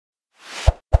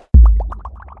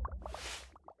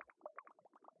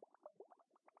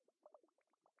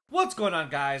What's going on,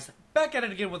 guys? Back at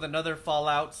it again with another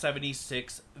Fallout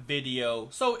 76 video.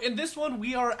 So in this one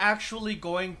we are actually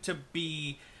going to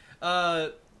be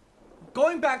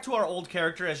going back to our old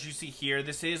character. As you see here,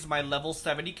 this is my level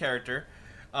 70 character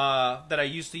that I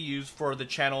used to use for the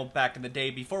channel back in the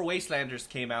day before Wastelanders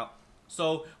came out.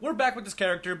 So we're back with this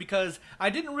character because I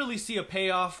didn't really see a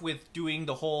payoff with doing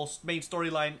the whole main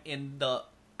storyline in the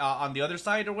on the other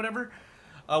side or whatever.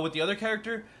 With the other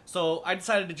character, so I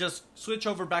decided to just switch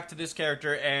over back to this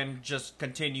character and just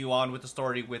continue on with the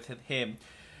story with him.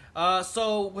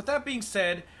 So with that being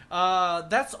said,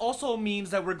 that also means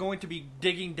that we're going to be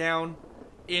digging down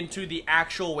into the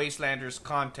actual Wastelanders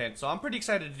content. So I'm pretty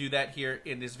excited to do that here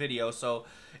in this video. So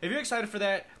if you're excited for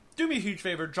that, do me a huge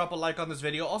favor, drop a like on this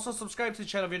video. Also subscribe to the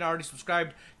channel if you're not already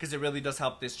subscribed, because it really does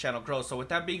help this channel grow. So with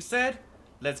that being said,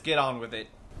 let's get on with it.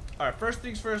 Alright, first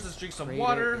things first, let's drink some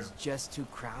water. It's just too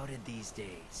crowded these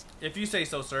days. If you say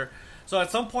so, sir. So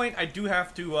at some point, I do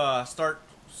have to start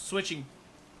switching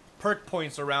perk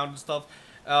points around and stuff.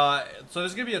 So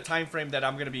there's going to be a time frame that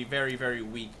I'm going to be very, very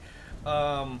weak.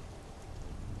 Alright,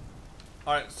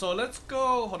 so let's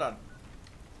go. Hold on.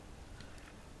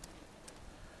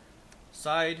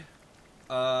 Side.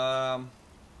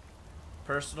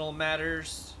 Personal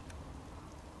matters.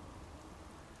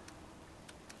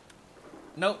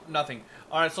 Nope, nothing.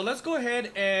 Alright, so let's go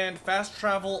ahead and fast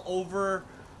travel over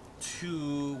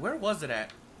to... Where was it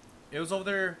at? It was over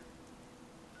there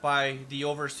by the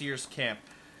Overseer's camp.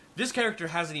 This character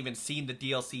hasn't even seen the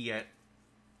DLC yet.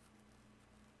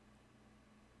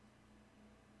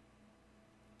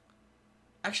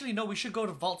 Actually, no, we should go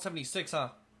to Vault 76, huh?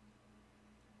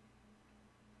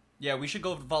 Yeah, we should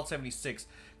go to Vault 76,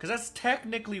 because that's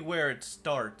technically where it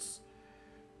starts.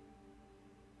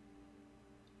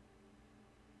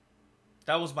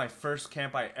 That was my first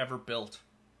camp I ever built.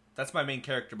 That's my main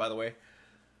character, by the way.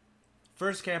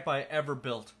 First camp I ever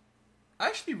built. I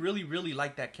actually really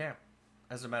like that camp,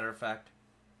 as a matter of fact.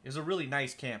 It was a really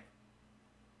nice camp.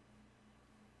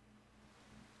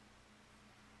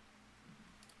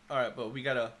 Alright, but we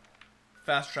gotta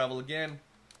fast travel again.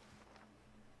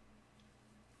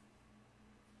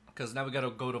 Because now we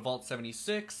gotta go to Vault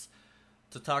 76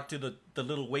 to talk to the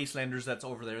little Wastelanders that's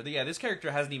over there. Yeah, this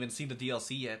character hasn't even seen the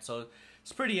DLC yet, so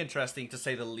it's pretty interesting to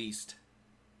say the least.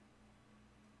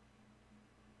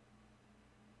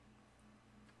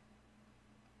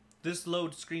 This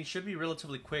load screen should be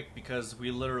relatively quick because we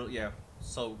literally,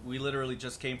 so we literally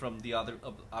just came from the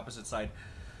opposite side.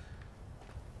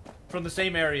 From the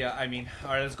same area, I mean.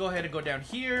 Alright, let's go ahead and go down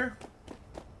here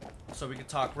so we can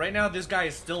talk. Right now, this guy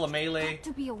is still a melee,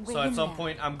 so at some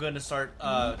point I'm going to start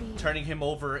turning him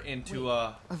over into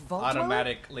a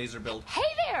automatic laser build. Hey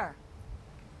there!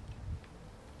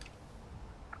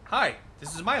 Hi,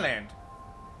 this is my land.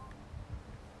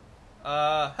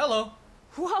 Hello.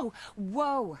 Whoa,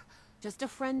 whoa. Just a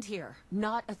friend here,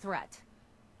 not a threat.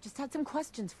 Just had some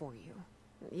questions for you.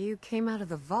 You came out of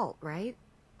the vault, right?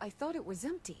 I thought it was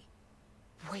empty.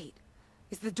 Wait,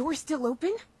 is the door still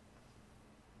open?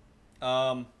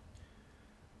 The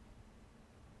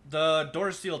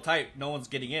door's sealed tight. No one's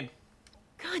getting in.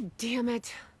 God damn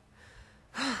it.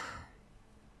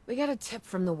 We got a tip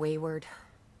from the WAYWARD.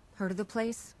 Heard of the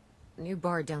place? New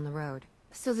bar down the road.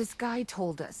 So this guy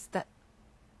told us that...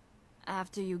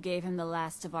 After you gave him the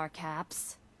last of our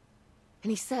caps? And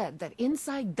he said that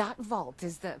inside that vault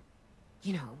is the...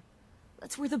 You know,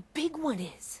 that's where the big one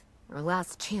is. Our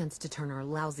last chance to turn our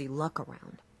lousy luck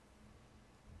around.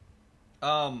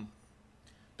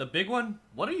 The big one?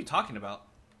 What are you talking about?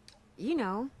 You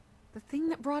know, the thing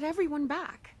that brought everyone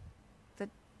back. The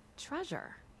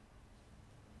treasure.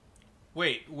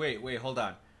 Wait, hold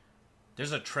on.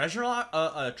 There's a treasure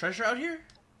out here?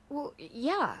 Well,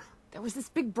 yeah. There was this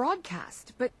big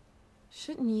broadcast, but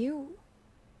shouldn't you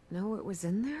know it was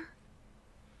in there?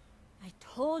 I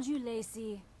told you,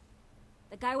 Lacey.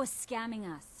 The guy was scamming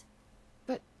us.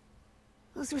 But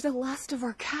those were the last of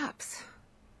our caps.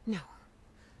 No.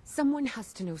 Someone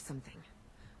has to know something.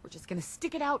 We're just gonna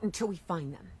stick it out until we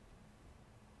find them.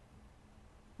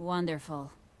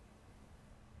 Wonderful.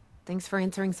 Thanks for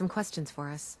answering some questions for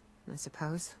us, I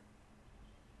suppose.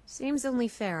 Seems only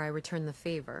fair I return the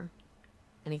favor.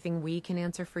 Anything we can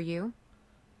answer for you?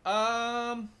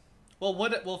 Well,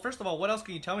 first of all, what else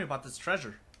can you tell me about this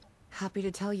treasure? Happy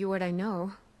to tell you what I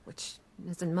know, which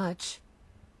isn't much.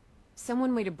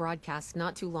 Someone made a broadcast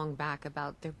not too long back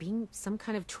about there being some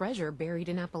kind of treasure buried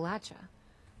in Appalachia.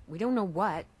 We don't know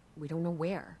what, we don't know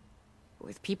where.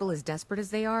 With people as desperate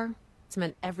as they are, it's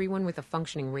meant everyone with a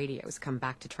functioning radio has come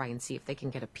back to try and see if they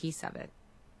can get a piece of it.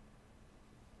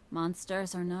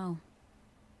 Monsters or no?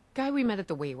 Guy we met at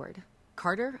the WAYWARD.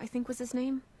 Carter, I think was his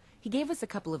name. He gave us a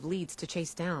couple of leads to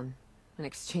chase down, in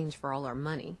exchange for all our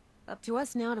money. Up to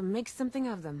us now to make something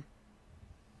of them.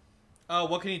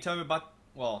 What can you tell me about...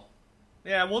 Well,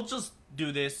 yeah, we'll just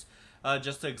do this,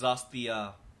 just to exhaust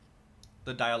the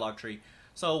dialogue tree.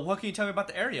 So, what can you tell me about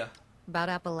the area? About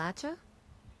Appalachia?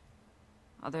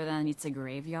 Other than it's a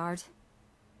graveyard?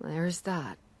 There's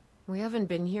that. We haven't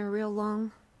been here real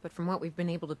long, but from what we've been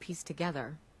able to piece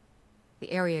together,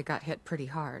 the area got hit pretty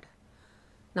hard.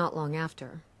 Not long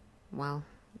after, well,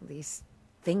 these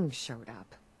things showed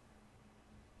up.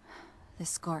 The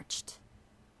Scorched.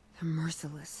 They're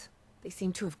merciless. They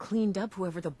seem to have cleaned up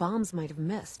whoever the bombs might have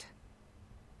missed.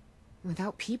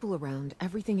 Without people around,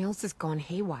 everything else has gone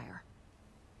haywire.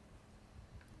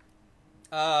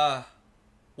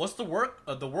 What's the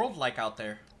world like out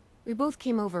there? We both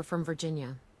came over from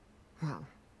Virginia. Well,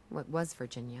 what was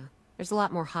Virginia? There's a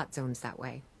lot more hot zones that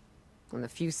way. And the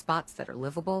few spots that are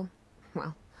livable,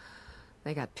 well,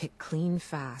 they got picked clean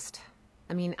fast.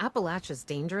 I mean, Appalachia's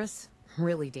dangerous,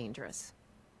 really dangerous.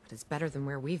 But it's better than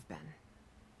where we've been.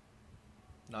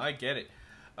 No, I get it.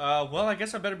 Well, I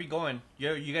guess I better be going.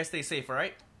 You guys stay safe,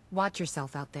 alright? Watch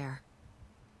yourself out there.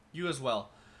 You as well.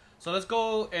 So let's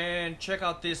go and check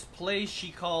out this place she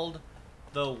called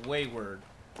the WAYWARD.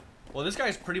 Well, this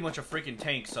guy's pretty much a freaking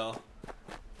tank, so...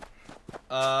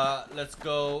 let's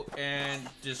go and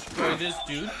destroy this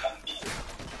dude.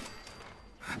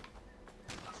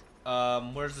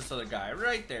 Where's this other guy?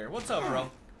 Right there. What's up,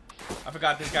 bro? I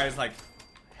forgot this guy is, like,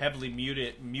 heavily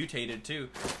mutated, too.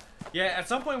 Yeah, at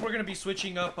some point we're gonna be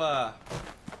switching up,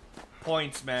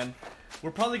 points, man.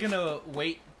 We're probably gonna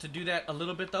wait to do that a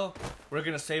little bit, though. We're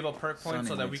gonna save up perk points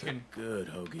so that we can... Good,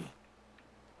 Hoagie.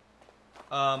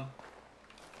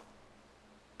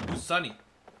 Who's Sonny?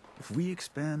 If we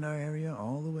expand our area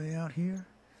all the way out here,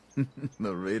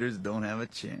 the raiders don't have a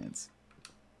chance.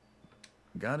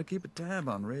 Gotta keep a tab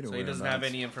on raider. So he doesn't have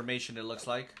any information, it looks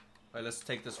like. Alright, let's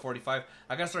take this 45.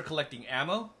 I gotta start collecting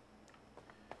ammo.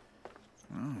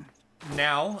 Oh.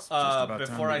 Now,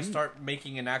 before I start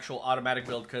making an actual automatic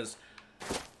build, because,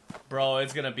 bro,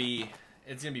 it's gonna be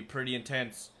pretty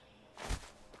intense.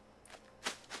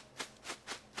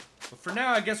 But for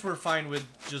now, I guess we're fine with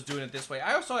just doing it this way.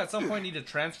 I also, at some point, need to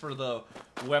transfer the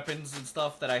weapons and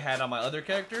stuff that I had on my other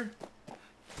character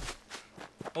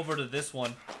over to this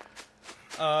one.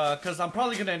 Because I'm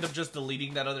probably gonna end up just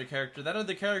deleting that other character. That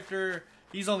other character,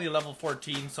 he's only level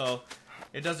 14, so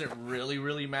it doesn't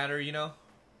really matter, you know?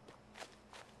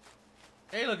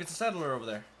 Hey, look, it's a settler over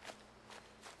there.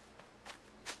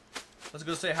 Let's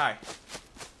go say hi.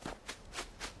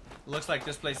 Looks like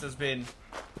this place has been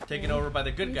taken over by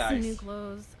the good guys. New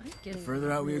clothes. The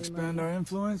further out we expand our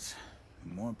influence,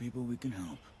 the more people we can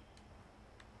help.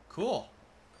 Cool.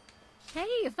 Hey,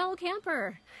 a fellow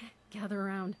camper. Gather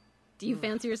around. Do you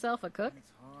fancy yourself a cook?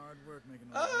 It's hard work making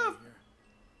here.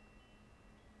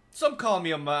 Some call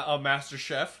me a master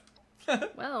chef.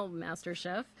 Well, Master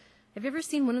Chef, have you ever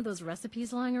seen one of those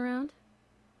recipes lying around?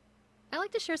 I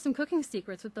like to share some cooking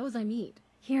secrets with those I meet.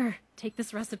 Here, take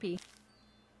this recipe.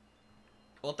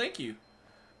 Well, thank you.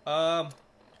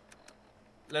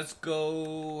 Let's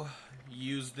go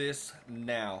use this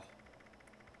now.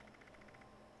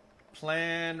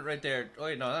 Plan right there. Oh,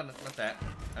 wait, no, not that.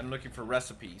 I'm looking for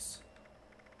recipes.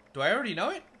 Do I already know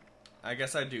it? I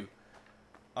guess I do.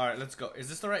 Alright, let's go. Is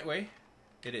this the right way?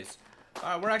 It is.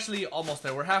 Alright, we're actually almost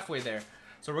there. We're halfway there.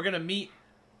 So we're gonna meet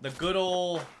the good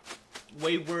old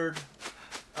WAYWARD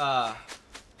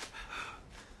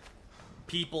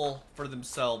people for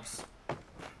themselves.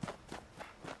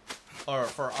 Or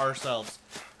for ourselves.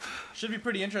 Should be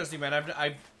pretty interesting, man.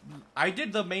 I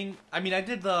did the main... I mean, I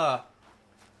did the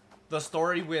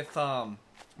story with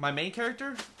my main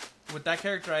character. With that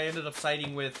character, I ended up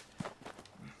siding with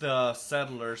the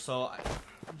settler. So,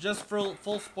 just for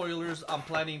full spoilers, I'm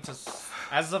planning to...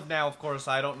 As of now, of course,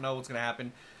 I don't know what's going to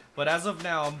happen. But as of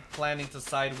now, I'm planning to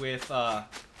side with the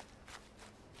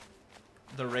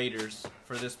raiders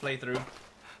for this playthrough.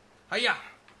 Hiya!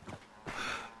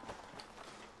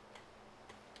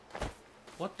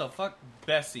 What the fuck?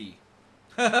 Bessie.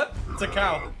 It's a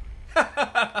cow.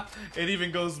 It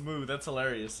even goes smooth. That's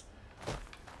hilarious.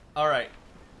 Alright.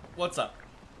 What's up?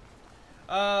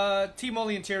 Team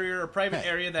only interior, a private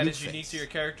area that is unique to your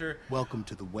character. Welcome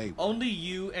to the WAYWARD. Only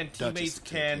you and teammates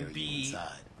can be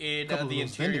in the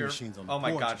interior. Oh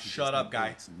my god, shut up,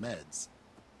 guy. Meds.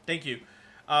 Thank you.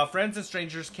 Friends and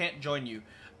strangers can't join you.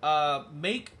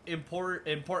 Make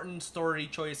important story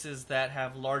choices that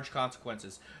have large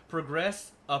consequences.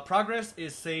 Progress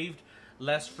is saved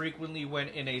less frequently when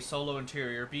in a solo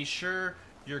interior. Be sure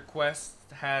your quest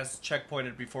has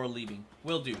checkpointed before leaving.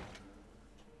 Will do.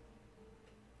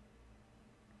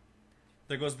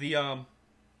 There goes the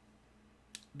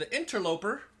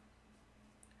interloper.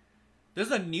 There's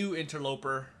a new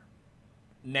interloper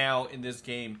now in this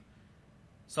game.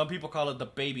 Some people call it the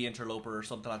baby interloper or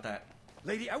something like that.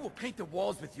 Lady, I will paint the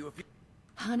walls with you if you...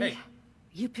 Honey, Hey.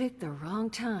 you picked the wrong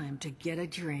time to get a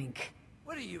drink.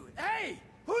 What are you... Hey!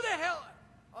 Who the hell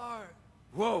are...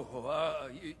 Whoa,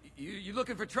 you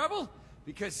looking for trouble?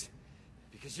 Because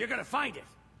you're gonna find it.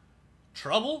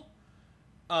 Trouble?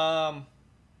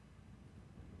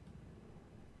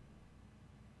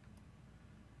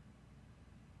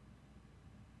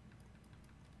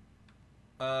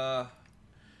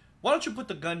 Why don't you put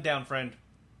the gun down, friend?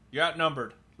 You're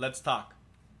outnumbered. Let's talk.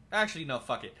 Actually, no,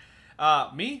 fuck it.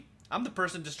 Me? I'm the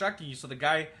person distracting you so the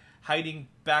guy hiding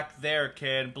back there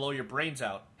can blow your brains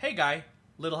out. Hey, guy.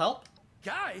 Little help?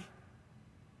 Guy?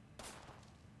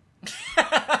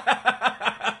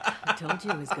 I told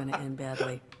you it was going to end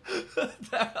badly.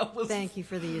 Thank you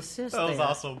for the assist That was there.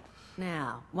 awesome.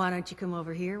 Now, why don't you come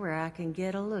over here where I can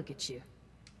get a look at you?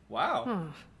 Wow.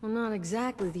 Oh, well, not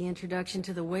exactly the introduction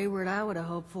to the Wayward I would have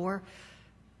hoped for.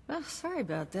 Well, sorry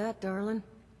about that, darling.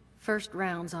 First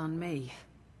round's on me.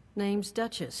 Name's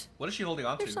Duchess. What is she holding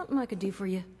on There's to? something I could do for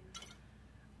you.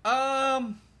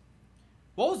 What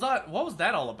was that? What was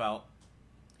that all about?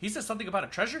 He said something about a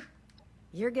treasure?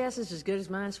 Your guess is as good as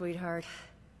mine, sweetheart.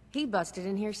 He busted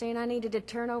in here saying I needed to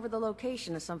turn over the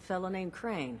location of some fellow named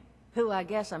Crane, who I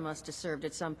guess I must have served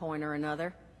at some point or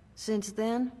another. Since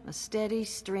then, a steady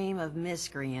stream of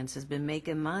miscreants has been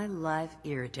making my life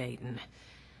irritating.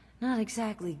 Not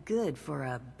exactly good for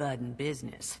a budding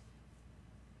business.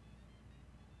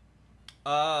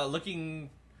 Looking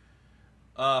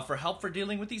for help for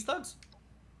dealing with these thugs?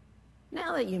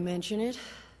 Now that you mention it,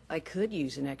 I could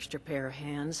use an extra pair of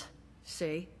hands.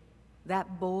 See?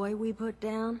 That boy we put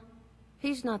down?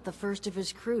 He's not the first of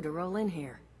his crew to roll in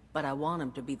here, but I want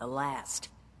him to be the last.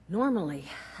 Normally,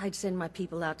 I'd send my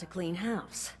people out to clean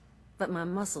house, but my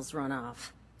muscles run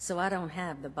off, so I don't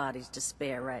have the bodies to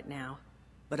spare right now.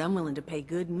 But I'm willing to pay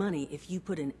good money if you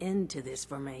put an end to this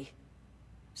for me.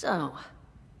 So,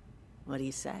 what do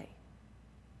you say?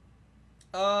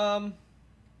 Let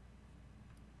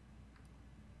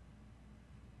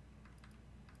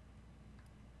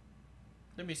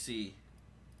me see.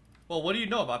 Well, what do you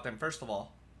know about them, first of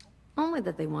all? Only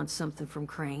that they want something from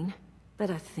Crane,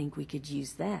 but I think we could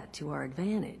use that to our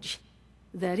advantage.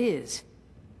 That is,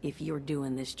 if you're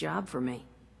doing this job for me.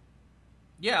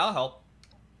 Yeah, I'll help.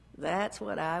 That's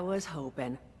what I was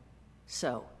hoping.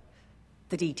 So,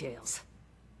 the details.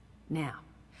 Now,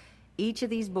 each of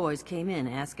these boys came in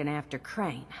asking after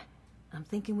Crane. I'm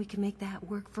thinking we can make that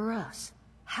work for us.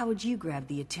 How would you grab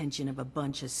the attention of a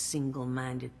bunch of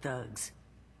single-minded thugs?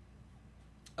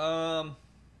 Let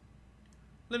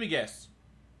me guess.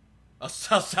 A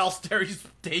Salisbury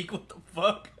steak? What the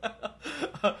fuck?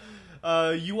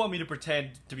 You want me to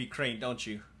pretend to be Crane, don't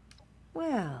you?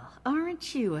 Well,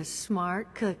 aren't you a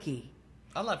smart cookie?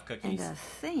 I love cookies. And I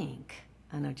think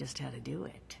I know just how to do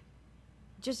it.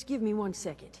 Just give me 1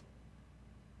 second.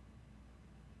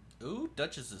 Ooh,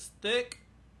 Duchess is thick.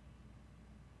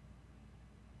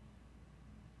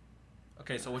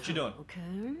 Okay, so what you doing? Okay,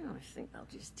 I think I'll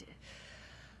just...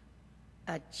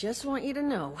 I just want you to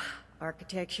know,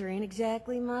 architecture ain't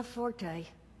exactly my forte.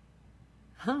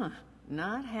 Huh,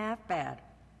 not half bad.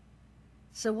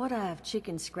 So what I've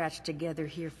chicken scratched together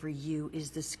here for you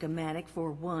is the schematic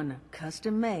for one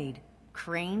custom-made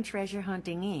Crane Treasure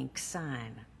Hunting Inc.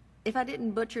 sign. If I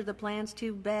didn't butcher the plans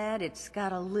too bad, it's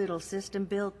got a little system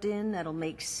built in that'll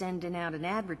make sending out an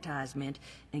advertisement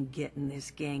and getting this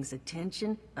gang's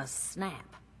attention a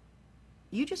snap.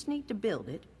 You just need to build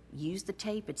it, use the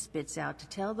tape it spits out to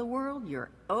tell the world you're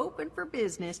open for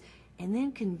business, and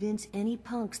then convince any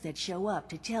punks that show up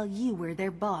to tell you where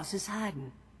their boss is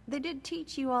hiding. They did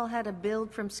teach you all how to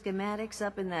build from schematics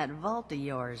up in that vault of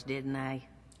yours, didn't they?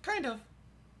 Kind of.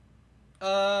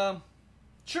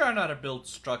 Sure, I know how to build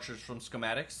structures from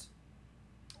schematics.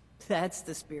 That's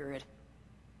the spirit.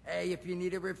 Hey, if you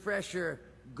need a refresher,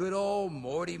 good old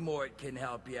Morty Mort can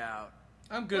help you out.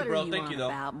 I'm good, What bro. are you Thank on you, though.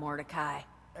 about, Mordecai?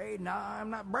 Hey, nah, I'm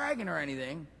not bragging or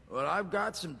anything, but I've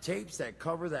got some tapes that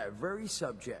cover that very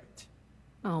subject.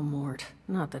 Oh, Mort,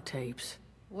 not the tapes.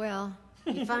 Well,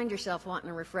 you find yourself wanting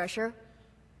a refresher?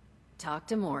 Talk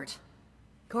to Mort.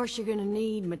 Of course, you're gonna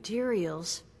need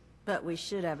materials, but we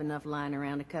should have enough lying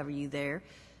around to cover you there.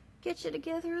 Get you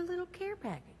together a little care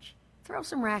package. Throw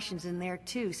some rations in there,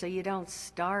 too, so you don't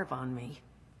starve on me.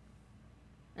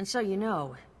 And so you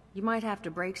know, you might have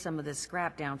to break some of this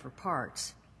scrap down for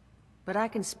parts. But I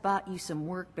can spot you some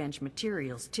workbench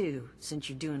materials, too, since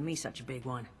you're doing me such a big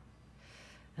one.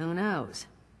 Who knows?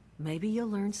 Maybe you'll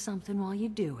learn something while you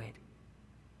do it.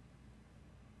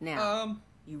 Now,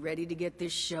 you ready to get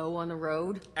this show on the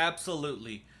road?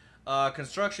 Absolutely.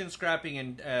 Construction, scrapping,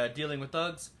 and dealing with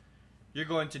thugs. You're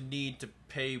going to need to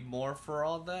pay more for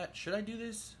all that. Should I do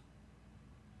this?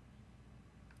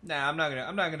 Nah, I'm not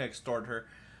gonna extort her.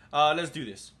 Let's do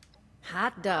this.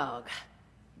 Hot dog.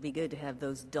 Be good to have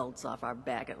those dolts off our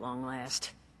back at long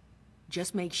last.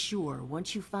 Just make sure,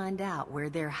 once you find out where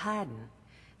they're hiding,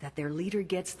 that their leader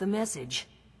gets the message.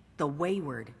 The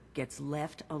Wayward gets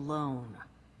left alone.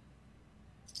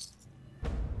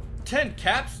 10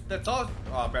 caps? That's all?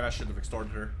 Oh man, I should have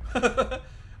extorted her. Alright,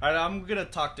 I'm gonna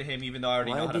talk to him even though I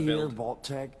already know how to build. Vault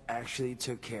Tech actually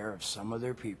took care of some of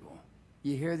their people.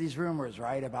 You hear these rumors,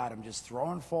 right, about them just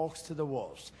throwing folks to the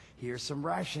wolves. Here's some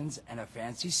rations and a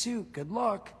fancy suit. Good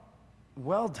luck.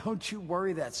 Well, don't you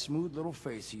worry that smooth little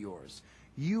face of yours.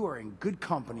 You are in good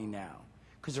company now.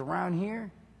 Because around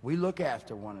here, we look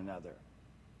after one another.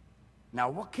 Now,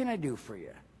 what can I do for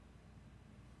you?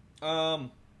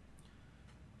 Can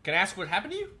I ask what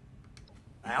happened to you?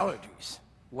 Allergies.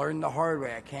 Learned the hard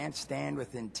way. I can't stand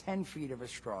within 10 feet of a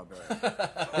strawberry.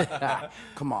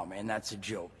 Come on, man, that's a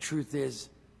joke. Truth is,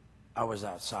 I was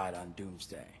outside on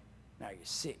Doomsday. Now, you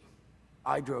see,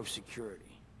 I drove security.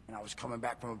 And I was coming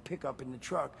back from a pickup in the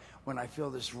truck when I feel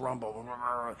this rumble, and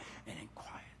then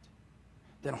quiet.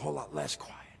 Then a whole lot less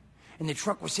quiet. And the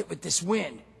truck was hit with this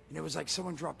wind, and it was like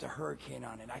someone dropped a hurricane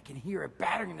on it. I can hear it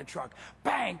battering the truck.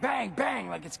 Bang, bang, bang,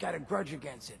 like it's got a grudge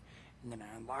against it. And then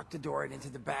I unlocked the door and into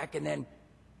the back, and then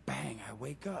bang, I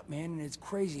wake up, man, and it's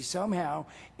crazy. Somehow,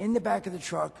 in the back of the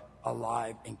truck,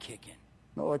 alive and kicking.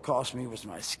 All it cost me was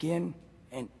my skin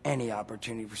and any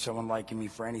opportunity for someone liking me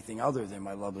for anything other than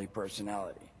my lovely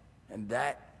personality. And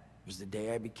that was the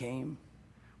day I became,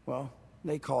 well,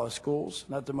 they call us schools,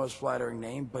 not the most flattering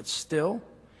name, but still,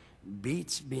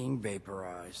 beats being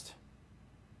vaporized.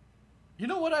 You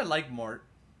know what I like Mort?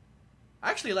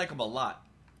 I actually like him a lot.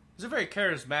 He's a very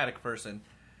charismatic person.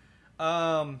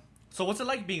 So what's it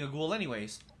like being a ghoul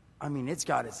anyways? I mean, it's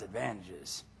got its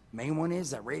advantages. Main one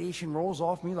is that radiation rolls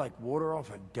off me like water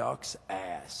off a duck's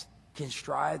ass. Can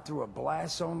stride through a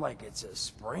blast zone like it's a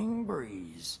spring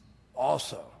breeze.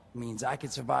 Also, means I can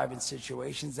survive in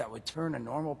situations that would turn a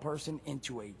normal person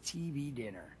into a TV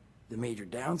dinner. The major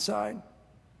downside?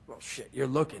 Well, shit, you're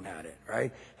looking at it,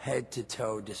 right? Head to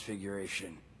toe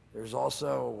disfiguration. There's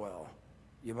also, well,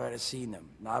 you might have seen them.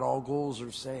 Not all ghouls are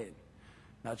the same.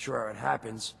 Not sure how it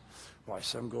happens, why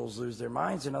some ghouls lose their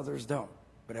minds and others don't.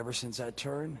 But ever since I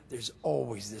turned, there's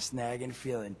always this nagging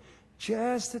feeling,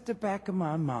 just at the back of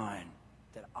my mind,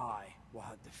 that I will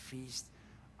have to feast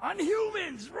on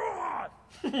humans, raw!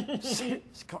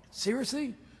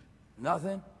 Seriously?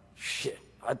 Nothing? Shit,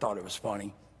 I thought it was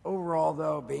funny. Overall,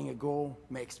 though, being a ghoul,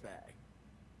 mixed bag.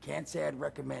 Can't say I'd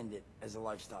recommend it as a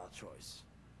lifestyle choice.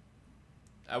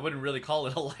 I wouldn't really call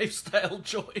it a lifestyle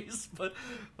choice, but,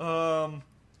 so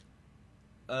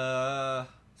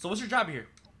what's your job here?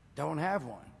 Don't have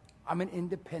one. I'm an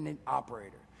independent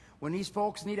operator. When these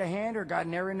folks need a hand or got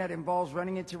an errand that involves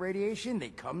running into radiation, they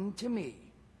come to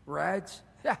me. Rads?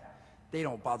 They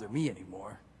don't bother me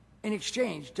anymore. In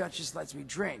exchange, Duchess lets me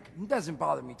drink. It doesn't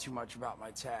bother me too much about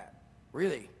my tab.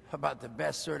 Really, about the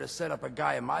best sort of setup a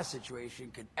guy in my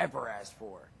situation could ever ask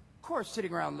for. Of course,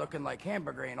 sitting around looking like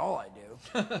hamburger ain't all I do.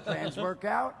 Plans work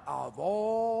out, I'll have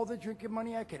all the drinking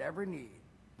money I could ever need.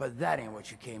 But that ain't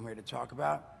what you came here to talk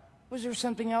about. Was there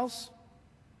something else?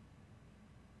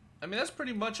 I mean, that's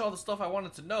pretty much all the stuff I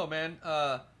wanted to know, man.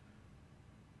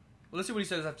 Well, let's see what he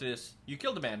says after this. You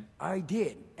killed a man. I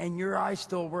did, and your eye's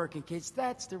still working, kids.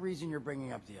 That's the reason you're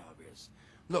bringing up the obvious.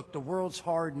 Look, the world's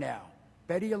hard now.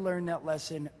 Better you learn that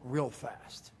lesson real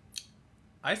fast.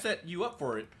 I set you up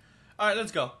for it. Alright,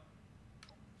 let's go.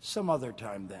 Some other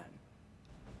time then.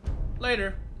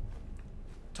 Later.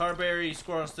 Tarberry,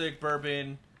 squirrel stick,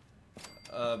 bourbon,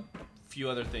 few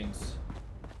other things.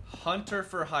 Hunter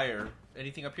for hire.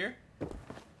 Anything up here?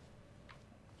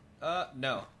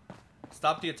 No.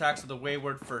 Stop the attacks of the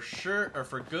Wayward for sure, or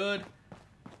for good.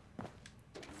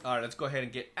 Alright, let's go ahead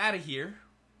and get out of here.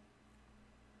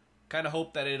 Kind of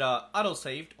hope that it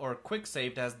auto-saved, or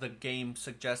quick-saved as the game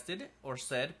suggested, or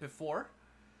said before.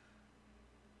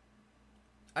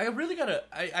 I really gotta,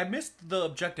 I missed the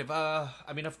objective. I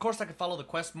mean, of course I can follow the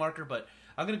quest marker, but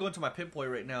I'm gonna go into my Pip-Boy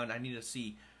right now and I need to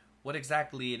see what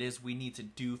exactly it is we need to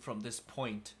do from this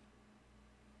point.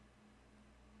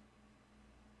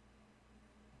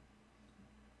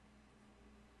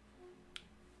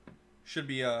 Should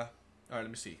be, alright, let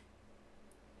me see.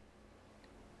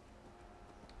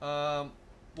 Well,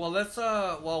 let's,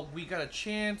 while we got a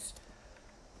chance,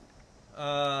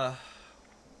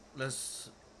 let's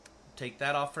take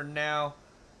that off for now.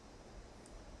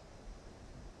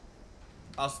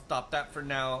 I'll stop that for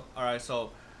now. Alright,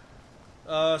 so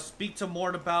speak to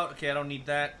Mort about, okay, I don't need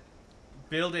that.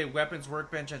 Build a weapons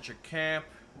workbench at your camp.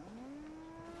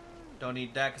 Don't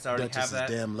need that because I already Duchess have that.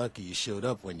 is damn lucky you showed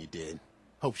up when you did.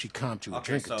 Hope she comped you a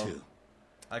drink or two.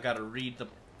 I gotta read the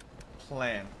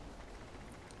plan.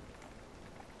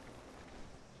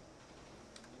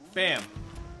 Bam.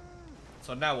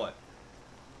 So now what?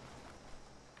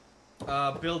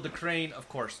 Build the crane, of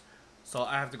course. So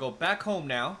I have to go back home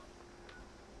now.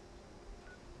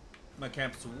 My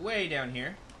camp's way down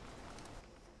here.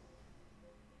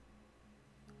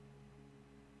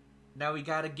 Now we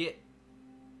gotta get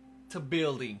to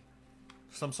building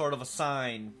some sort of a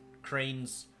sign,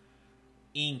 cranes,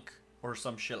 ink, or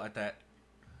some shit like that.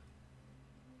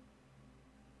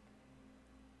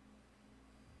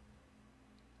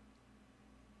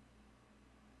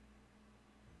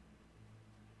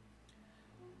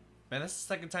 Man, that's the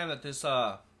second time that this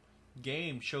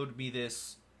game showed me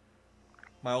this,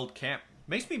 my old camp.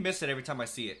 Makes me miss it every time I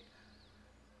see it.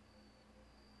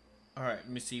 Alright, let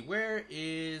me see. Where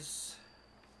is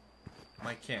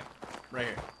my camp? Right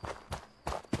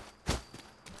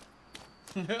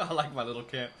here. I like my little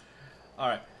camp.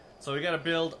 Alright, so we gotta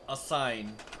build a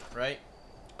sign, right?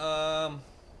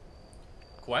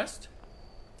 Quest?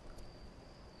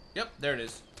 Yep, there it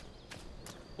is.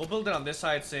 We'll build it on this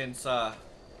side since,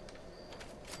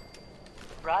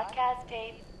 Broadcast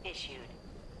tape issued.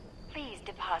 Please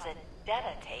deposit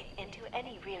data tape into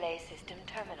any relay system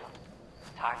terminal.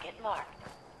 Target marked.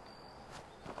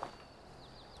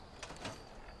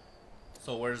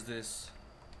 So where's this?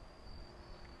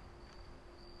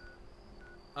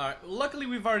 Alright, luckily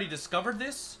we've already discovered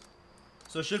this.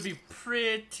 So it should be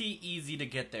pretty easy to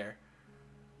get there.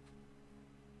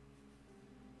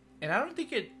 And I don't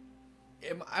think it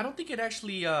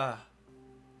actually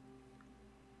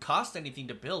cost anything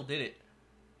to build, did it?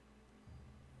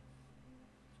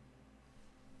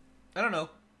 I don't know.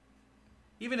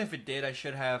 Even if it did, I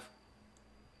should have,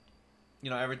 you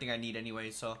know, everything I need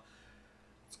anyway. So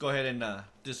let's go ahead and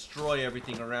destroy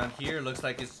everything around here. Looks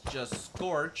like it's just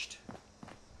scorched.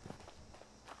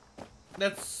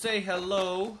 Let's say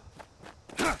hello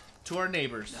to our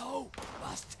neighbors. No,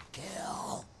 must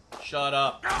kill. Shut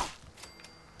up.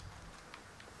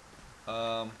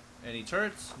 Any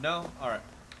turrets? No? Alright.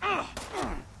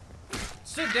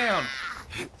 Sit down.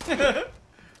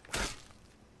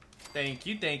 Thank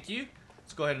you, thank you.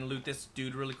 Let's go ahead and loot this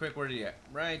dude really quick. Where are you at?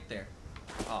 Right there.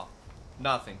 Oh,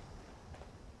 nothing.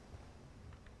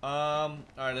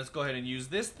 Alright, let's go ahead and use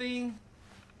this thing.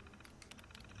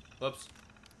 Whoops.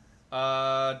 Do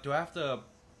I have to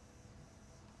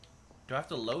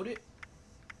load it?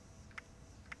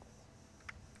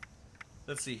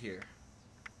 Let's see here.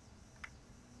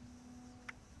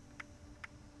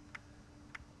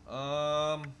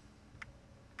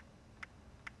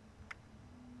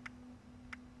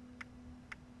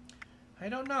 I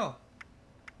don't know.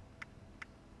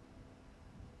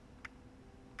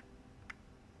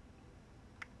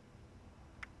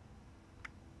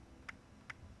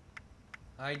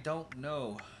 I don't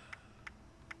know.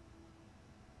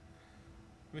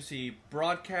 Let me see.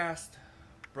 Broadcast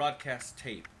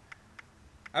tape.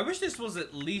 I wish this was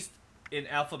at least in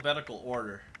alphabetical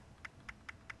order.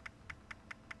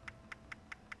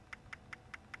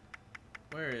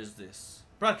 Where is this?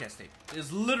 Broadcast tape.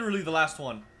 It's literally the last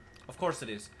one. Of course it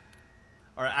is.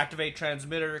 Alright, activate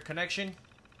transmitter connection.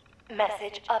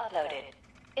 Message uploaded.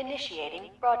 Initiating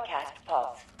broadcast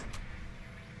pulse.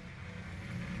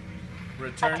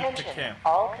 Return Attention, to camp.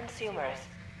 all consumers.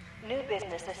 New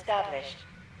business established.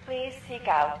 Please seek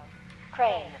out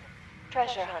Crane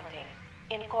Treasure Hunting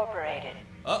Incorporated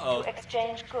Uh-oh. to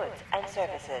exchange goods and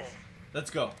services. Let's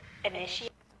go.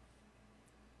 Initiate.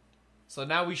 So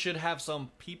now we should have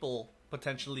some people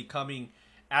potentially coming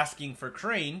asking for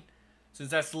Crane, since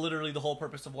that's literally the whole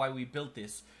purpose of why we built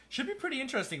this. Should be pretty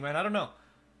interesting, man. I don't know.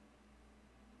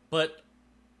 But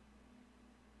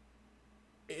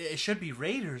it should be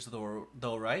raiders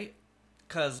though, right?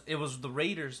 Because it was the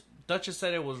raiders. Duchess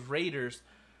said it was raiders,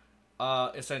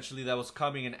 essentially, that was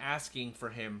coming and asking for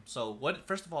him. So what?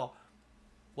 First of all,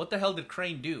 what the hell did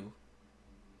Crane do?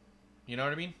 You know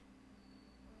what I mean?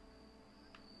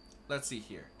 Let's see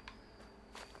here.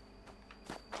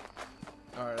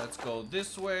 Alright, let's go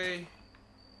this way.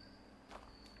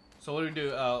 So what do we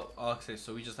do? Okay,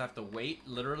 so we just have to wait.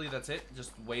 Literally, that's it.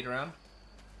 Just wait around.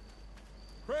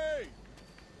 Crane!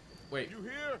 Wait. You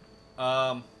here?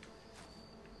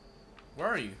 Where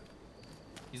are you?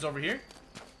 He's over here?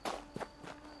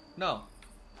 No.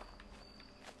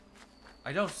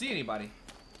 I don't see anybody.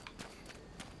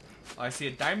 I see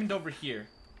a diamond over here.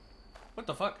 What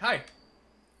the fuck? Hi.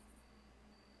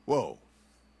 Whoa.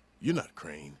 You're not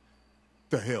Crane.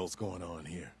 The hell's going on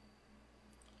here?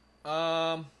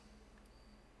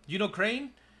 You know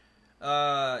Crane?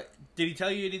 Did he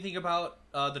tell you anything about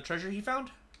the treasure he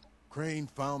found? Crane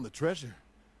found the treasure?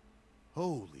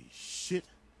 Holy shit.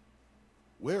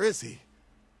 Where is he?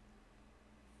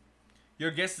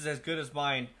 Your guess is as good as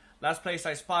mine. Last place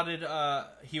I spotted,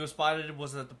 he was spotted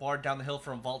was at the bar down the hill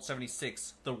from Vault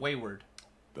 76, the Wayward.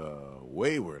 The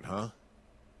Wayward, huh?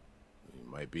 It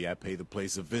might be I pay the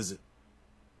place a visit.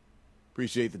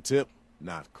 Appreciate the tip,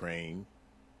 not Crane.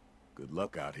 Good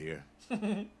luck out here.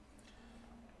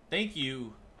 Thank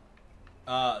you,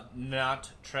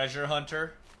 not treasure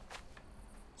hunter.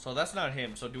 So that's not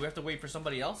him. So do we have to wait for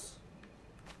somebody else?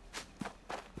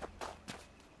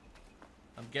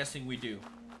 I'm guessing we do.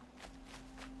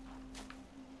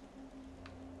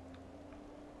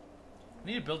 I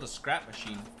need to build a scrap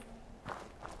machine.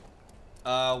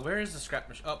 Where is the scrap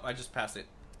machine? Oh, I just passed it.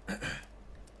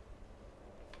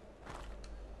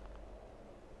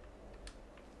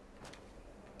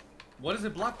 What is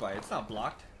it blocked by? It's not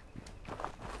blocked.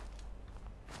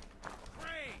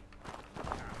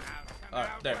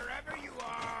 Alright, there. Wherever you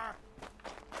are.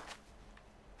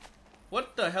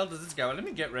 What the hell does this guy want? Let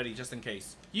me get ready just in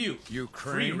case. You free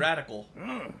Crane? radical.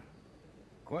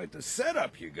 Quite the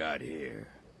setup you got here.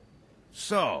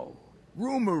 So,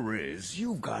 rumor is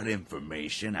you've got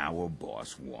information our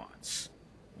boss wants.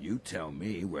 You tell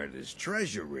me where this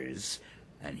treasure is,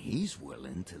 and he's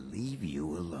willing to leave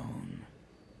you alone.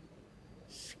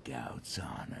 Scout's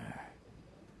honor.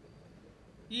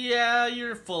 Yeah,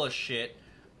 you're full of shit.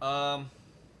 I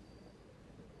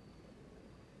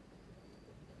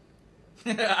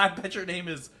bet your name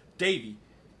is Davy.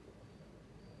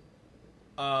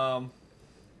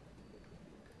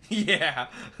 Yeah.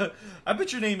 I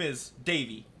bet your name is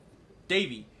Davy.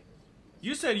 Davy,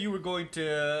 you said you were going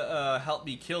to help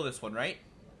me kill this one, right?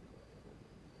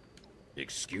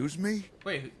 Excuse me?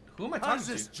 Wait, who am I How talking does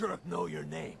this to? jerk know your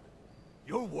name?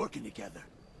 You're working together.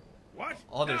 What?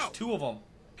 Oh, there's No. two of them.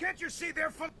 Can't you see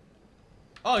they're full?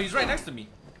 Oh, he's right next to me.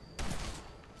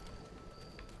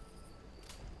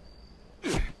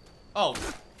 Oh.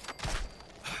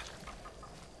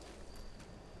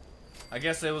 I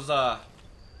guess it was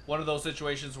one of those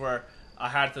situations where I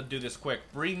had to do this quick.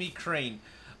 Bring me Crane.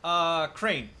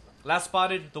 Crane. Last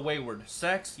spotted, the Wayward.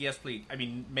 Sex? Yes, please. I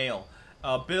mean, male.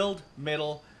 Build?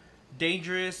 Middle.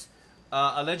 Dangerous?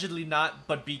 Allegedly not,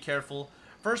 but be careful.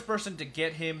 First person to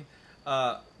get him,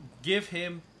 to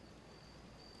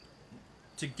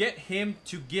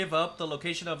give up the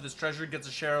location of this treasure gets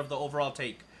a share of the overall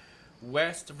take.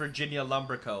 West Virginia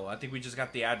Lumber Co. I think we just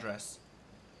got the address.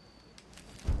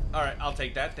 Alright, I'll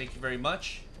take that. Thank you very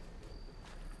much.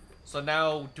 So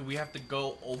now, do we have to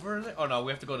go over there? Oh no,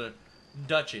 we have to go to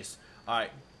Duchess.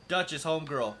 Alright, Duchess,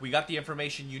 homegirl. We got the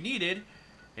information you needed,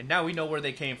 and now we know where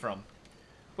they came from.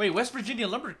 Wait, West Virginia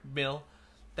Lumber Mill?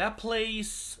 That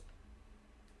place...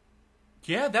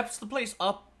 Yeah, that's the place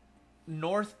up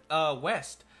north,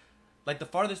 west. Like the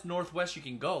farthest northwest you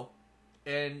can go.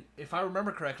 And if I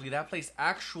remember correctly, that place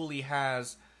actually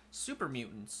has super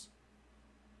mutants.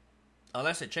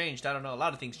 Unless it changed. I don't know. A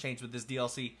lot of things changed with this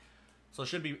DLC. So it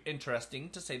should be interesting,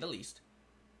 to say the least.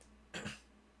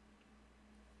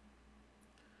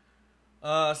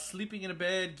 Sleeping in a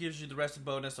bed gives you the rested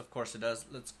bonus. Of course it does.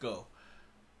 Let's go.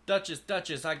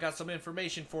 Duchess, I got some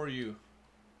information for you.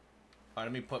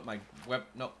 Alright, let me put my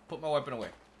put my weapon away.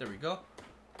 There we go.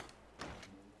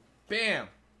 Bam!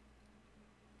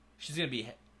 She's gonna be...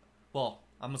 Well,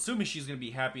 I'm assuming she's gonna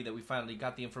be happy that we finally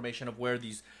got the information of where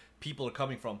these people are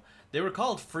coming from. They were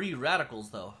called free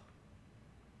radicals, though.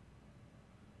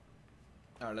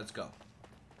 Alright, let's go.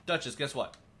 Duchess, guess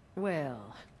what?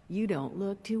 Well, you don't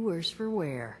look too worse for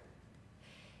wear.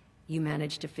 You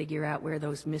managed to figure out where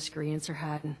those miscreants are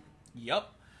hiding?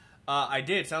 Yup. I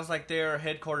did. Sounds like they're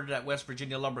headquartered at West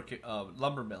Virginia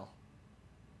Lumber Mill.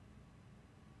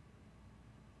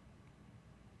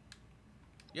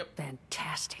 Yep.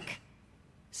 Fantastic.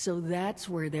 So that's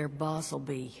where their boss will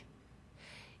be.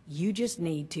 You just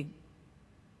need to...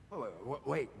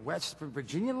 Wait, West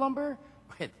Virginia lumber?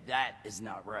 Wait, that is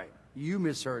not right. You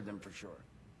misheard them for sure.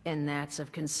 And that's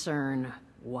of concern.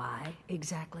 Why,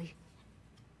 exactly?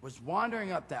 Was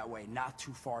wandering up that way not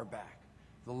too far back.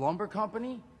 The lumber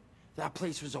company? That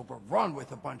place was overrun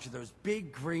with a bunch of those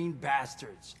big green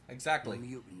bastards. Exactly. The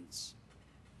mutants.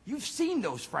 You've seen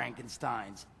those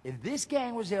Frankensteins. If this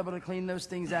gang was able to clean those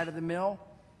things out of the mill,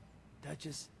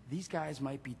 Duchess, these guys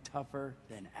might be tougher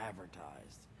than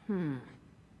advertised.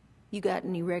 You got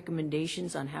any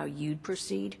recommendations on how you'd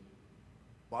proceed?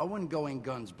 Well, I wouldn't go in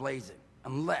guns blazing,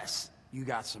 unless you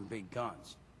got some big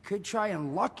guns. Could try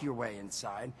and luck your way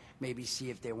inside, maybe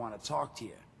see if they want to talk to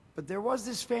you. But there was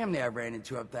this family I ran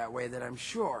into up that way that I'm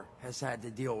sure has had to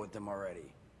deal with them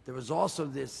already. There was also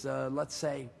this, let's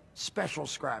say, special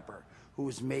scrapper who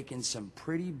was making some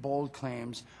pretty bold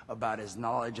claims about his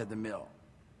knowledge of the mill.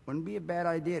 Wouldn't be a bad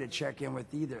idea to check in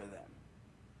with either of them.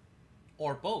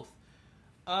 Or both.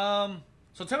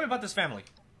 So tell me about this family.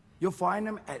 You'll find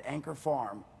them at Anchor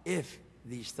Farm if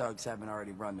these thugs haven't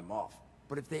already run them off.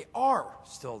 But if they are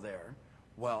still there,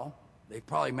 well, they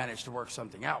probably managed to work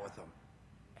something out with them.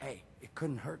 Hey, it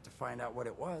couldn't hurt to find out what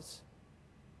it was.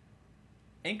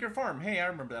 Anchor Farm. Hey, I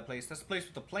remember that place. That's the place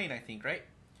with the plane, I think, right?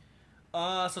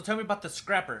 So tell me about the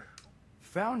scrapper.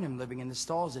 Found him living in the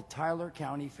stalls at Tyler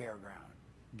County Fairground.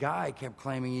 Guy kept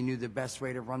claiming he knew the best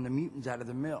way to run the mutants out of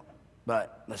the mill.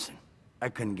 But listen, I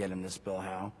couldn't get him to spill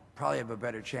how. Probably have a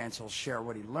better chance he'll share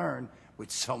what he learned with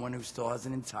someone who still has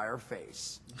an entire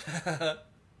face.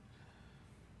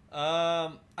 I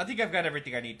think I've got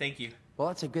everything I need. Thank you. Well,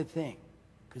 that's a good thing,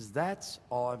 because that's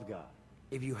all I've got.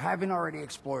 If you haven't already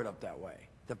explored up that way,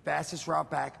 the fastest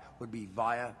route back would be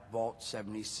via Vault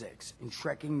 76 and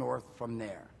trekking north from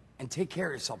there. And take care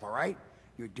of yourself, all right?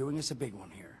 You're doing us a big one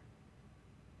here.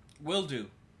 Will do.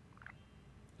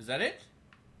 Is that it?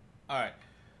 Alright.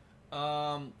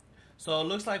 So it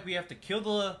looks like we have to kill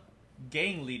the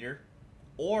gang leader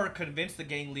or convince the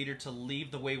gang leader to leave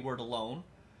the Wayward alone.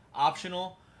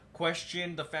 Optional,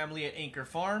 question the family at Anchor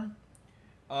Farm.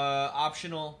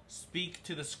 Optional, speak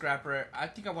to the scrapper. I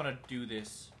think I want to do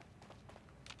this.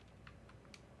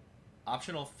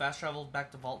 Optional, fast travel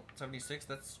back to Vault 76.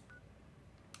 That's...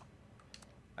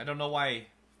 I don't know why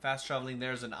fast traveling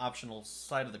there is an optional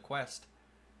side of the quest.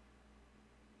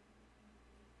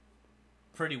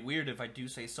 Pretty weird if I do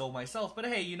say so myself, but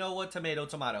hey, you know what? Tomato,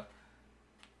 tomato.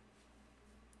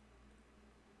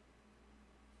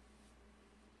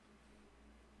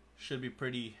 Should be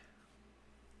pretty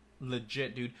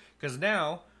legit, dude. Because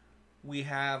now we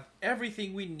have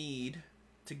everything we need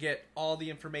to get all the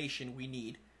information we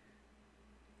need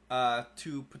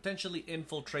to potentially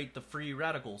infiltrate the free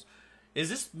radicals. Is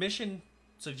this mission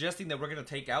suggesting that we're going to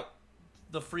take out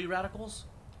the free radicals?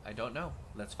 I don't know.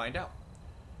 Let's find out.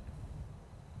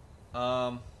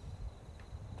 Alright,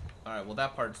 well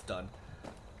that part's done.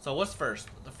 So what's first?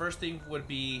 The first thing would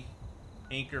be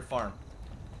Anchor Farm.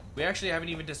 We actually haven't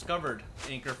even discovered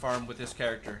Anchor Farm with this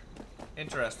character.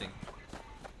 Interesting.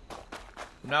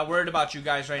 I'm not worried about you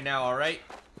guys right now, alright?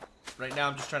 Right now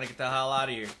I'm just trying to get the hell out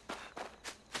of here.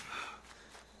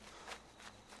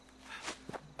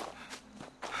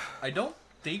 I don't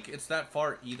think it's that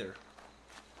far either.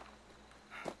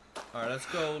 Alright, let's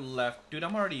go left. Dude,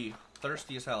 I'm already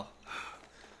thirsty as hell.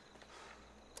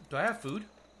 Do I have food?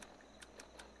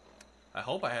 I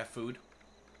hope I have food.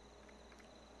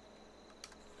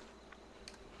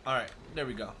 Alright, there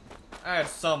we go. I have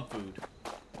some food.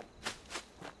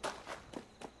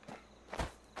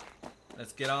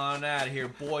 Let's get on out of here,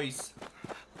 boys.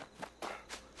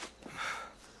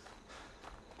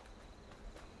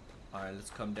 Alright,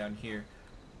 let's come down here.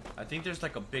 I think there's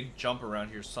like a big jump around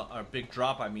here, or big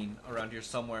drop, I mean, around here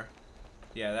somewhere.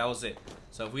 Yeah, that was it.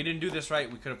 So if we didn't do this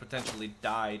right, we could have potentially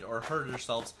died or hurt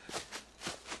ourselves.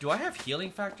 Do I have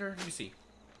healing factor? Let me see.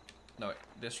 No, wait,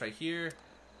 this right here.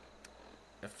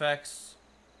 Effects.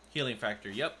 Healing factor,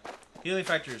 yep. Healing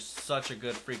factor is such a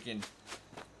good freaking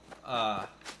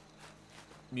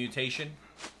mutation.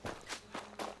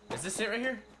 Is this it right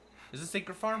here? Is this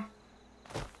Anchor Farm?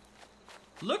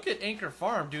 Look at Anchor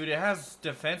Farm, dude. It has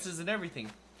defenses and everything.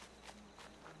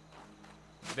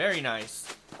 Very nice.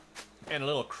 And a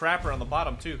little crapper on the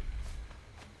bottom, too.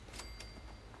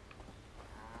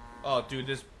 Oh, dude,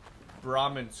 this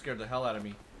Brahmin scared the hell out of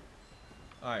me.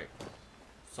 Alright.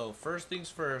 So, first things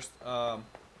first.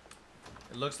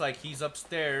 It looks like he's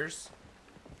upstairs.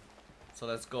 So,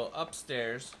 let's go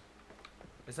upstairs.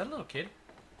 Is that a little kid?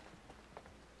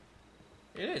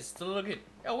 It is. It's a little kid.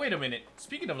 Oh, wait a minute.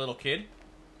 Speaking of little kid.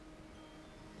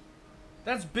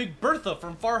 That's Big Bertha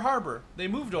from Far Harbor. They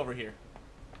moved over here.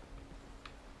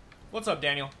 What's up,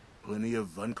 Daniel? Plenty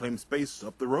of unclaimed space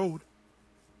up the road.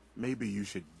 Maybe you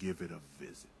should give it a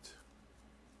visit.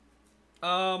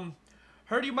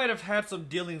 Heard you might have had some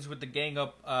dealings with the gang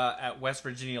up at West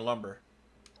Virginia Lumber.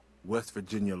 West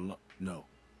Virginia no.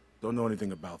 Don't know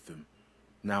anything about them.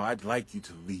 Now, I'd like you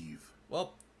to leave.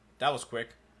 Well, that was quick.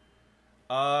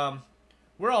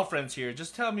 We're all friends here.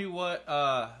 Just tell me what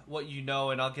you know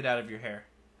and I'll get out of your hair.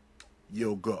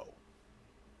 You'll go.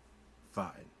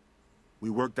 Fine. We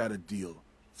worked out a deal.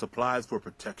 Supplies for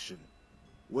protection.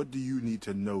 What do you need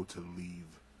to know to leave?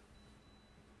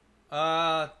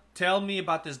 Tell me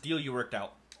about this deal you worked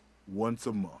out. Once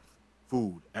a month.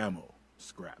 Food, ammo,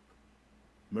 scrap.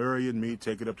 Murray and me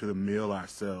take it up to the mill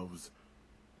ourselves.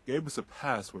 Gave us a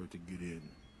password to get in.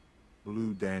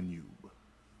 Blue Danube. What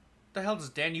the hell does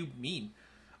Danube mean?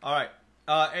 Alright.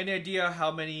 Any idea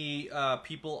how many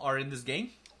people are in this game?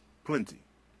 Plenty.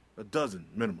 12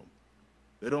 minimum.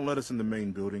 They don't let us in the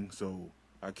main building, so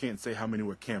I can't say how many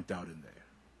were camped out in there.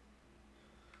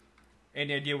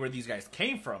 Any idea where these guys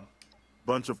came from?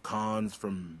 Bunch of cons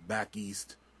from back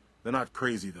east. They're not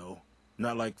crazy, though.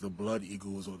 Not like the Blood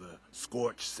Eagles or the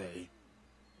Scorch, say.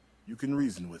 You can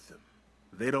reason with them.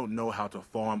 They don't know how to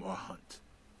farm or hunt.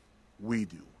 We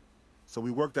do. So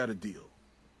we worked out a deal.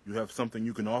 You have something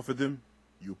you can offer them,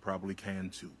 you probably can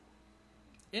too.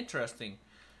 Interesting.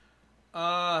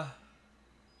 Nah,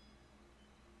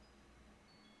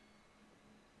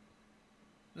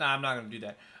 I'm not gonna do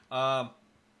that.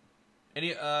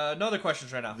 Any no other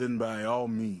questions right now? Then by all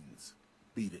means,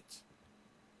 beat it.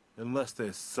 Unless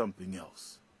there's something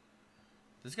else.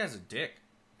 This guy's a dick.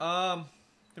 Let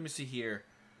me see here.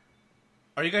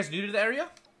 Are you guys new to the area?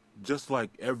 Just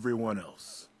like everyone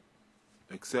else.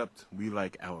 Except we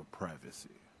like our privacy.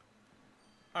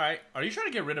 Alright, are you trying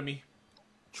to get rid of me?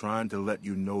 Trying to let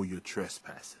you know you're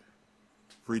trespassing.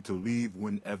 Free to leave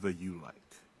whenever you like.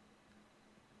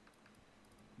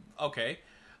 Okay.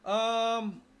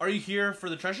 Are you here for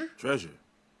the treasure? Treasure?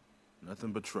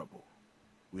 Nothing but trouble.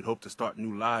 We'd hope to start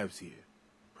new lives here.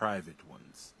 Private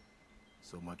ones.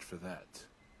 So much for that.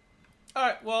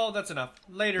 Alright, well, that's enough.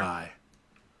 Later. Bye.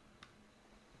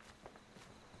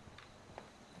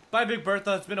 Bye, Big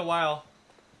Bertha. It's been a while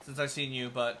since I've seen you,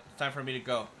 but it's time for me to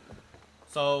go.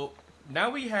 So, now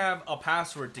we have a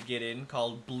password to get in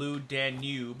called Blue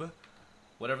Danube.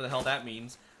 Whatever the hell that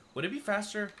means. Would it be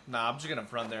faster? Nah, I'm just gonna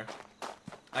run there.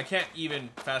 I can't even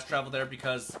fast travel there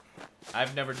because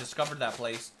I've never discovered that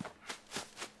place.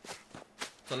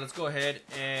 So let's go ahead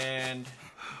and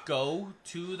go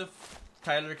to the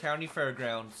Tyler County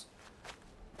Fairgrounds.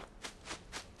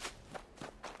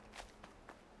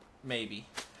 Maybe.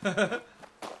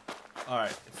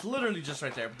 Alright, it's literally just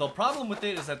right there. The problem with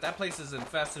it is that that place is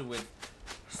infested with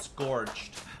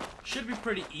Scorched. Should be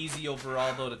pretty easy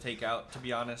overall though to take out, to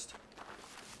be honest.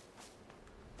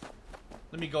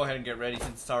 Let me go ahead and get ready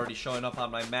since it's already showing up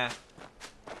on my map.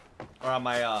 Or on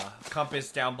my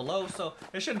compass down below, so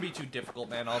it shouldn't be too difficult,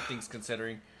 man, all things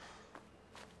considering.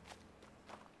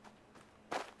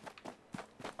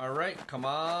 Alright, come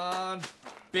on,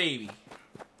 baby.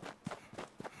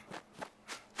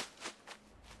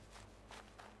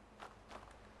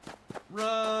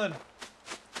 Run!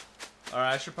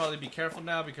 Alright, I should probably be careful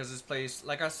now because this place,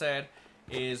 like I said,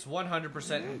 is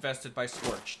 100% infested by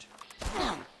Scorched.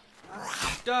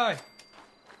 Die!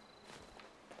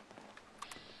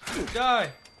 Die!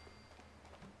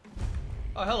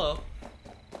 Oh, hello.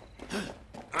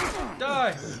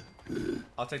 Die!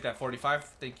 I'll take that 45.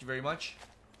 Thank you very much.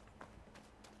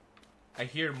 I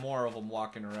hear more of them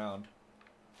walking around.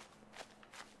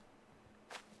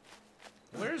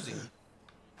 Where is he?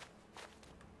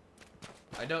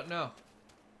 I don't know.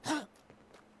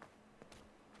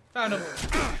 Found him.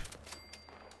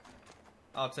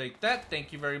 I'll take that.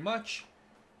 Thank you very much.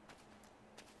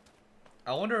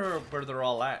 I wonder where they're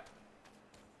all at.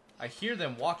 I hear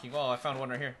them walking. Oh, I found one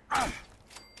right here.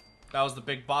 That was the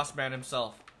big boss man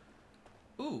himself.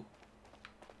 Ooh.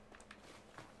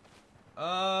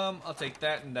 I'll take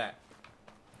that and that.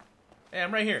 Hey,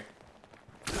 I'm right here.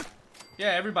 Yeah,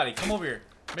 everybody, come over here.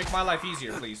 Make my life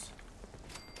easier, please.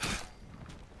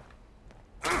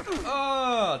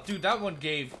 Oh, dude, that one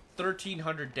gave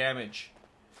 1,300 damage.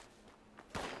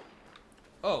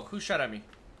 Oh, who shot at me?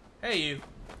 Hey, you.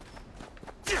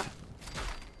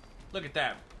 Look at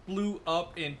that. Blew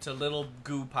up into little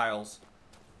goo piles.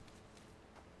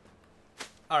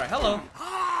 Alright, hello.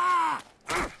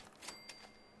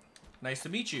 Nice to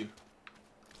meet you.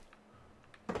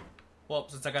 Well,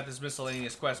 since I got this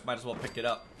miscellaneous quest, might as well pick it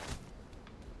up.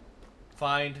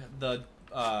 Find the,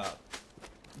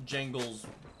 Jangles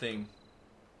thing.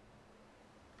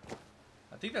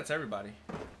 I think that's everybody.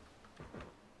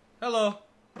 Hello.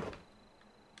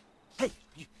 Hey,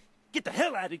 get the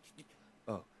hell out of here.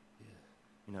 Oh, yeah.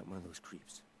 You're not one of those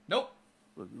creeps. Nope.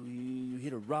 Well, you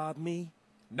here to rob me?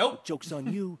 Nope. Well, joke's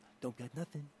on you. Don't got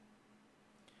nothing.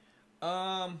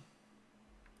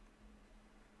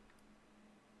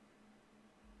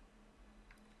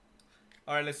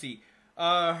 Alright, let's see.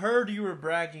 Heard you were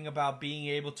bragging about being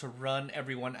able to run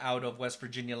everyone out of West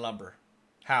Virginia lumber.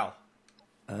 How?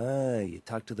 You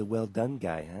talked to the well-done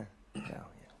guy, huh? Oh, yeah.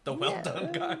 The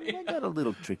well-done guy? I got a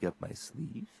little trick up my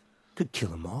sleeve. Could kill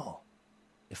them all,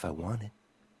 if I wanted.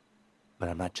 But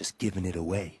I'm not just giving it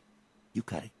away. You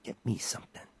gotta get me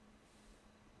something.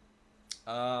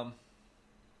 What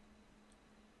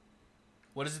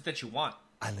is it that you want?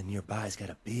 Island nearby's got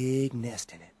a big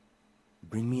nest in it.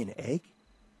 Bring me an egg?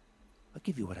 I'll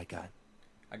give you what I got.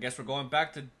 I guess we're going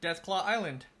back to Deathclaw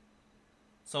Island.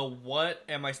 So what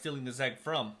am I stealing this egg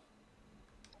from?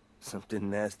 Something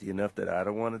nasty enough that I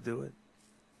don't want to do it?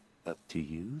 Up to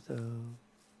you, though.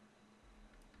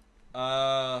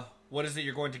 What is it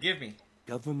you're going to give me?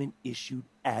 Government-issued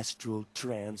astral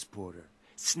transporter.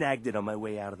 Snagged it on my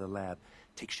way out of the lab.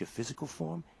 Takes your physical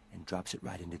form and drops it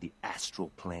right into the astral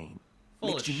plane.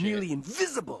 Makes you nearly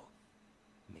invisible.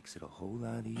 Makes it a whole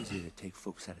lot easier to take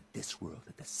folks out of this world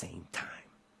at the same time.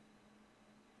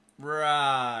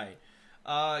 Right.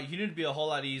 You need to be a whole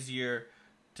lot easier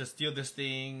to steal this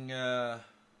thing, yeah.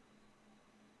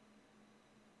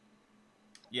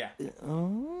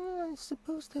 Oh, I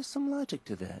suppose there's some logic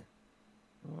to that.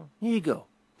 Well, here you go.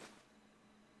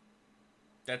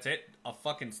 That's it? A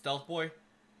fucking stealth boy?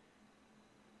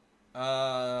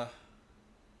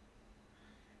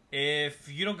 If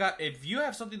you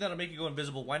have something that'll make you go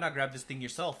invisible, why not grab this thing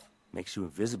yourself? Makes you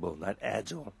invisible, not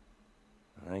agile.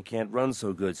 I can't run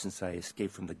so good since I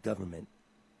escaped from the government.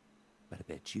 But I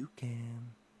bet you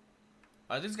can.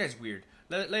 This guy's weird.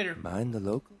 Later. Mind the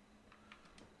local?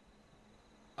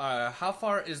 How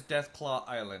far is Deathclaw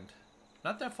Island?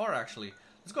 Not that far, actually.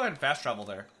 Let's go ahead and fast travel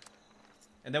there.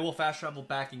 And then we'll fast travel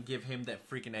back and give him that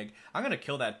freaking egg. I'm gonna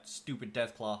kill that stupid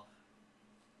Deathclaw.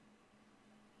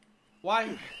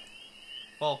 Why?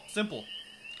 Well, simple.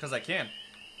 Because I can.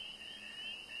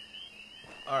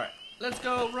 Alright. Let's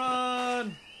go.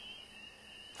 Run!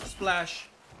 Splash.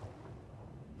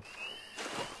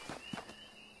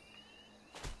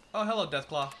 Oh, hello,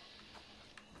 Deathclaw.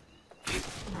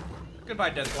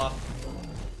 Goodbye, Deathclaw.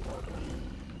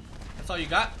 That's all you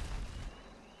got?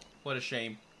 What a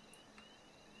shame.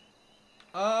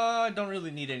 I don't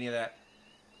really need any of that.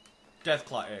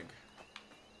 Deathclaw egg.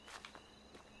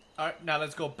 Alright, now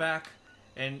let's go back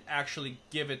and actually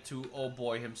give it to old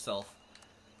boy himself.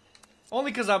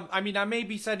 Only because I may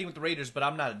be siding with the Raiders, but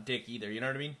I'm not a dick either, you know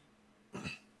what I mean?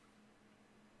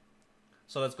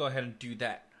 So let's go ahead and do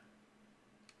that.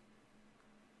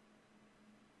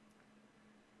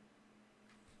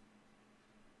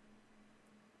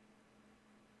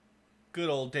 Good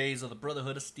old days of the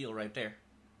Brotherhood of Steel right there.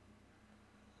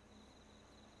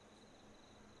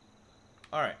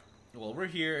 Alright. Well, we're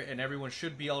here, and everyone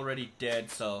should be already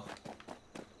dead, so...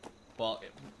 Well,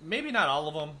 maybe not all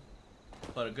of them,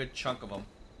 but a good chunk of them.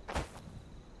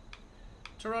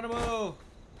 Geronimo!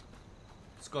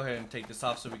 Let's go ahead and take this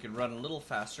off so we can run a little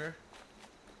faster.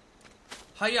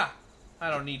 Hiya! I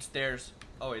don't need stairs.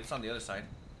 Oh, wait, it's on the other side.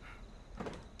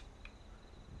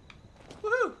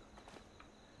 Woohoo!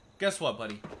 Guess what,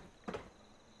 buddy?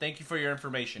 Thank you for your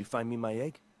information. You find me my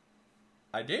egg?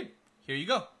 I did. Here you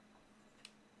go.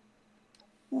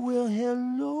 Well,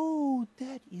 hello.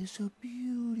 That is a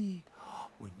beauty.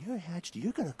 When you're hatched,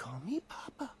 you're gonna call me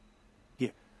Papa.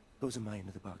 Here, those are my end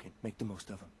of the bargain. Make the most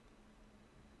of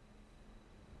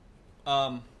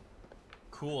them.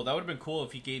 Cool. That would have been cool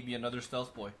if he gave me another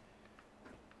stealth boy.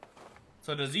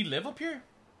 So does he live up here?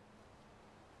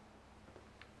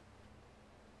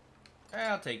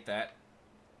 I'll take that.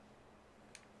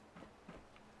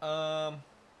 I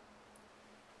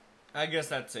guess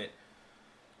that's it.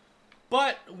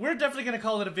 But we're definitely going to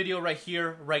call it a video right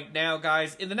here, right now,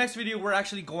 guys. In the next video, we're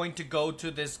actually going to go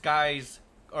to this guy's,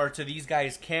 or to these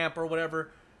guys' camp or whatever,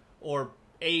 or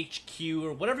HQ,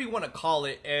 or whatever you want to call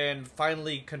it, and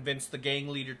finally convince the gang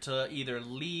leader to either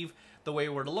leave the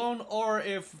Wayward alone, or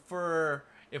if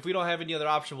we don't have any other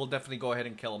option, we'll definitely go ahead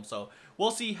and kill him. So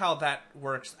we'll see how that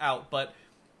works out. But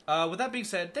with that being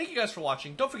said, thank you guys for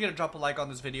watching. Don't forget to drop a like on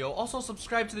this video. Also,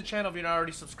 subscribe to the channel if you're not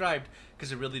already subscribed,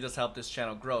 because it really does help this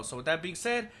channel grow. So with that being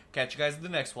said, catch you guys in the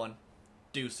next one.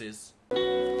 Deuces.